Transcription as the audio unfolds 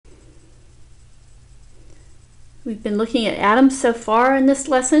We've been looking at atoms so far in this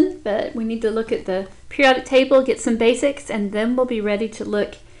lesson, but we need to look at the periodic table, get some basics, and then we'll be ready to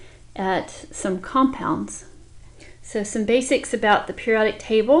look at some compounds. So some basics about the periodic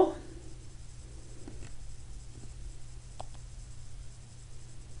table.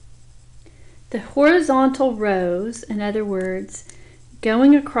 The horizontal rows, in other words,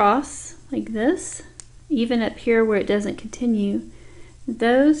 going across like this, even up here where it doesn't continue,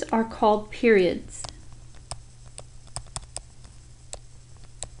 those are called periods.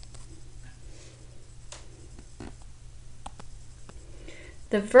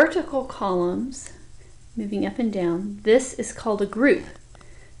 The vertical columns, moving up and down, this is called a group.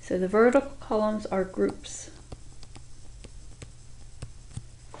 So the vertical columns are groups.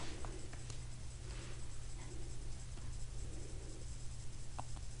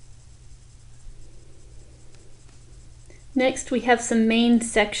 Next, we have some main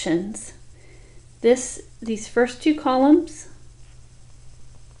sections. These first two columns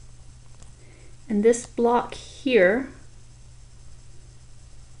and this block here,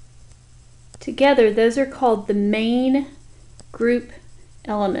 together, those are called the main group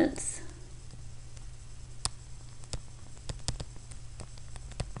elements.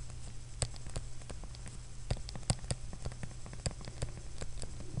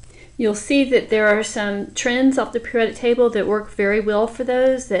 You'll see that there are some trends off the periodic table that work very well for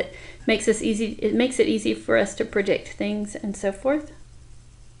those. That makes it easy for us to predict things and so forth.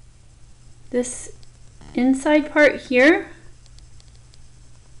 This inside part here,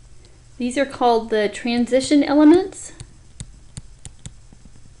 these are called the transition elements.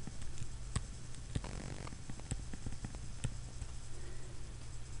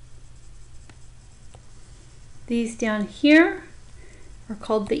 These down here are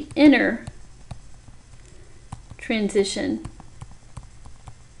called the inner transition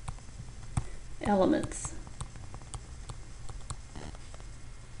elements.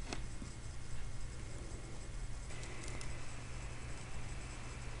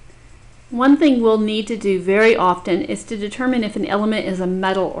 One thing we'll need to do very often is to determine if an element is a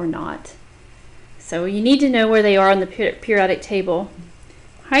metal or not. So you need to know where they are on the periodic table.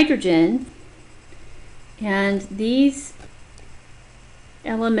 Hydrogen and these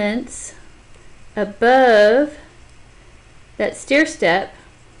elements above that stair step,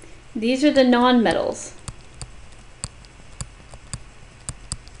 these are the nonmetals.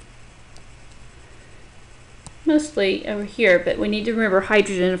 Mostly over here, but we need to remember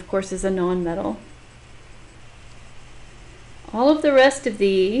hydrogen, of course, is a nonmetal. All of the rest of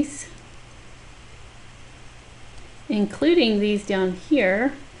these, including these down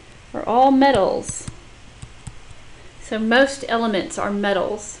here, are all metals. So most elements are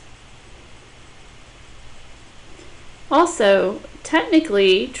metals. Also,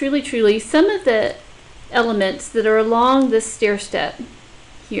 technically, truly, some of the elements that are along this stair step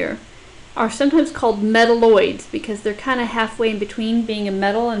here are sometimes called metalloids because they're kind of halfway in between being a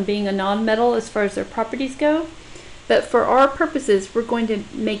metal and being a non-metal as far as their properties go. But for our purposes, we're going to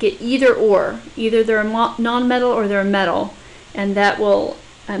make it either or. Either they're a non-metal or they're a metal, and that will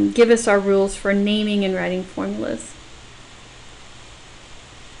give us our rules for naming and writing formulas.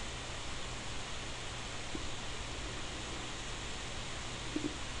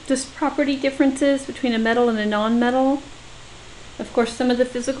 Just property differences between a metal and a non-metal. Of course, some of the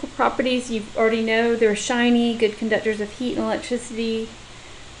physical properties you already know. They're shiny, good conductors of heat and electricity.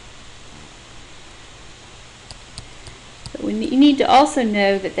 But you need to also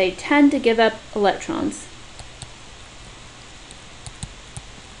know that they tend to give up electrons.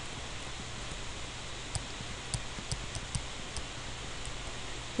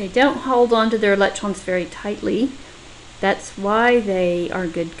 They don't hold on to their electrons very tightly. That's why they are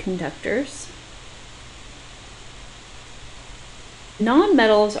good conductors.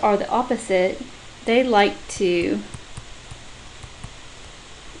 Nonmetals are the opposite. They like to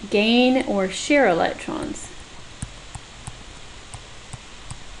gain or share electrons.